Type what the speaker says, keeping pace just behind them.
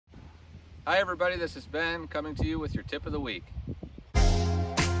Hi everybody, this is Ben coming to you with your tip of the week.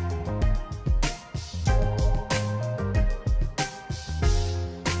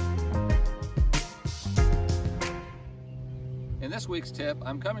 In this week's tip,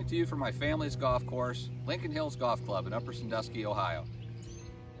 I'm coming to you from my family's golf course, Lincoln Hills Golf Club in Upper Sandusky, Ohio.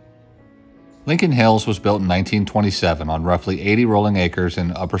 Lincoln Hills was built in 1927 on roughly 80 rolling acres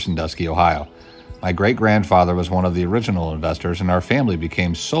in Upper Sandusky, Ohio. My great-grandfather was one of the original investors, and our family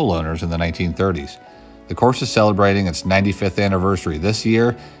became sole owners in the 1930s. The course is celebrating its 95th anniversary this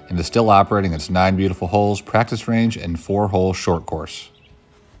year and is still operating its 9 beautiful holes, practice range, and 4-hole short course.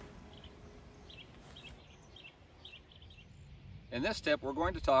 In this tip, we're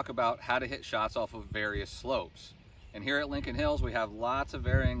going to talk about how to hit shots off of various slopes. And here at Lincoln Hills, we have lots of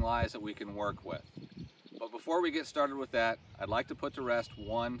varying lies that we can work with. But before we get started with that, I'd like to put to rest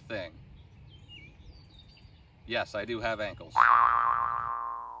one thing. Yes, I do have ankles.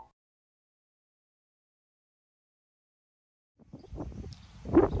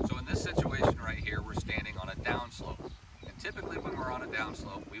 So in this situation right here, we're standing on a downslope. And typically when we're on a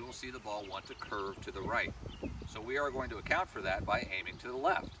downslope, we will see the ball want to curve to the right. So we are going to account for that by aiming to the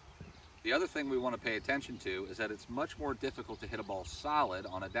left. The other thing we want to pay attention to is that it's much more difficult to hit a ball solid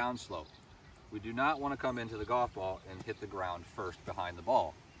on a downslope. We do not want to come into the golf ball and hit the ground first behind the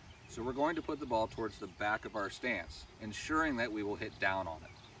ball. So we're going to put the ball towards the back of our stance, ensuring that we will hit down on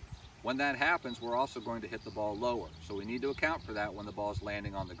it. When that happens, we're also going to hit the ball lower, so we need to account for that when the ball is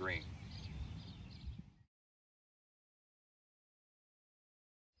landing on the green.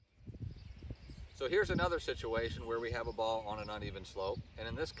 So here's another situation where we have a ball on an uneven slope, and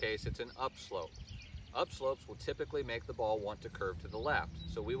in this case it's an upslope. Upslopes will typically make the ball want to curve to the left,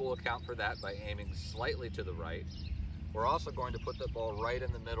 so we will account for that by aiming slightly to the right. We're also going to put the ball right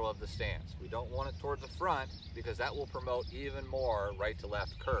in the middle of the stance. We don't want it towards the front because that will promote even more right to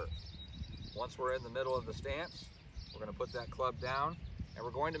left curve. Once we're in the middle of the stance, we're going to put that club down, and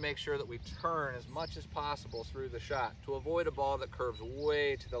we're going to make sure that we turn as much as possible through the shot to avoid a ball that curves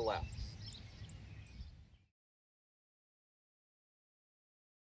way to the left.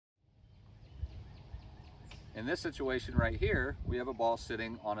 In this situation right here, we have a ball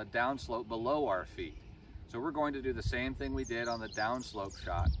sitting on a downslope below our feet. So we're going to do the same thing we did on the downslope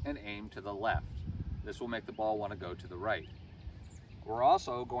shot and aim to the left. This will make the ball want to go to the right. We're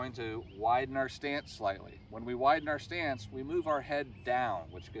also going to widen our stance slightly. When we widen our stance, we move our head down,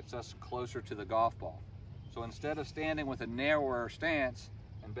 which gets us closer to the golf ball. So instead of standing with a narrower stance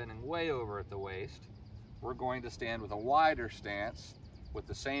and bending way over at the waist, we're going to stand with a wider stance with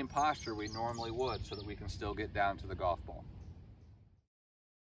the same posture we normally would so that we can still get down to the golf ball.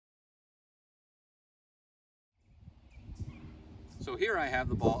 So here I have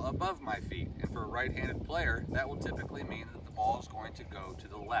the ball above my feet, and for a right-handed player, that will typically mean that the ball is going to go to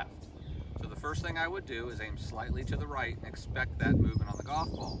the left. So the first thing I would do is aim slightly to the right and expect that movement on the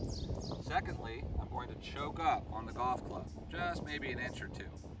golf ball. Secondly, I'm going to choke up on the golf club, just maybe an inch or two.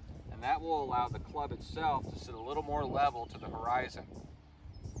 And that will allow the club itself to sit a little more level to the horizon.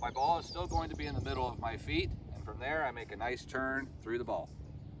 My ball is still going to be in the middle of my feet, and from there I make a nice turn through the ball.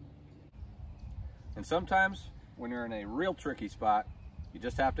 And sometimes, when you're in a real tricky spot, you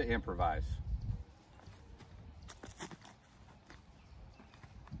just have to improvise.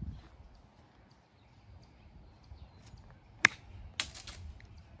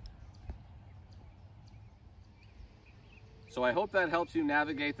 So I hope that helps you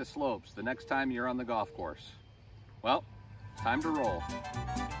navigate the slopes the next time you're on the golf course. Well, time to roll.